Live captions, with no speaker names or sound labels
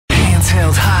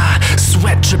held high,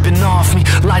 sweat dripping off me.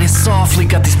 Light it softly,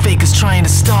 got these fakers trying to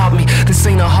stop me. This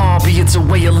ain't a hobby, it's a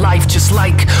way of life, just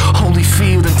like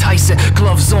Holyfield and Tyson.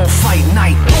 Gloves on, fight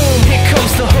night. Boom, here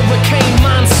comes the hurricane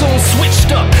monsoon.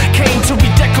 Switched up, came to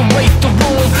redecorate the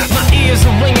room. My ears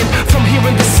are ringing from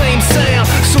hearing the same sound.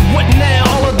 So what now?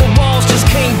 All of the walls just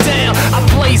came down. I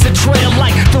blaze a trail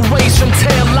like the rays from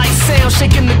tail light sound,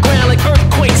 shaking the ground like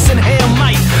earthquakes and hail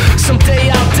might. Someday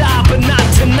I'll die, but not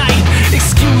tonight.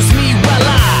 Excuse me while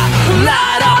I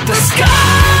light up the sky.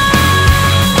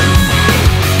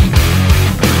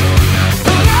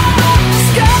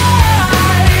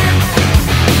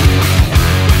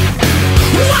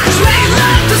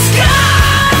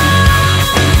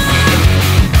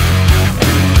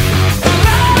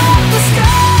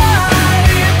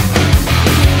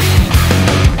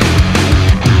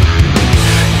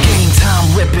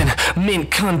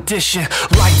 Mint condition,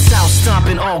 lights out,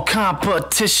 stomping all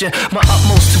competition. My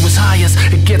utmost to his highest,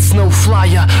 it gets no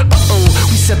flyer.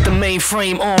 We set the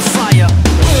mainframe on fire.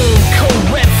 Boom, cold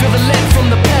red, feel the lead from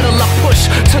the pedal. I push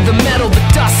to the metal, the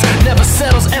dust never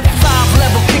settles. F5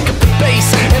 level, kick up the bass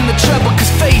and the treble.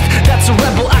 Cause faith, that's a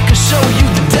rebel, I can show you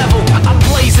the devil. I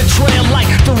blaze a trail like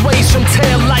the rays from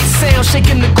tail light sound,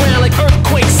 shaking the ground like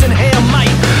earthquakes and hail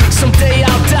might. Someday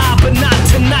I'll die, but not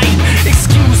tonight.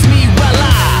 Excuse me while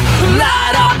I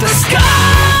light up the sky.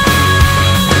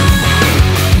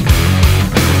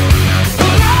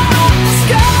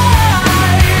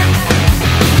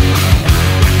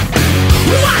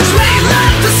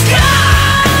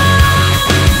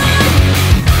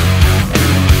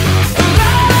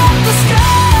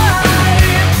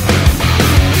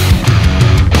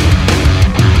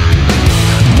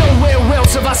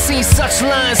 Such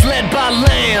lines led by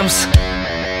lambs.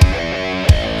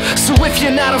 So if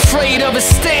you're not afraid of it,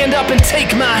 stand up and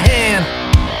take my hand.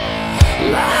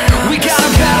 We got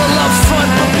a battle up front,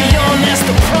 but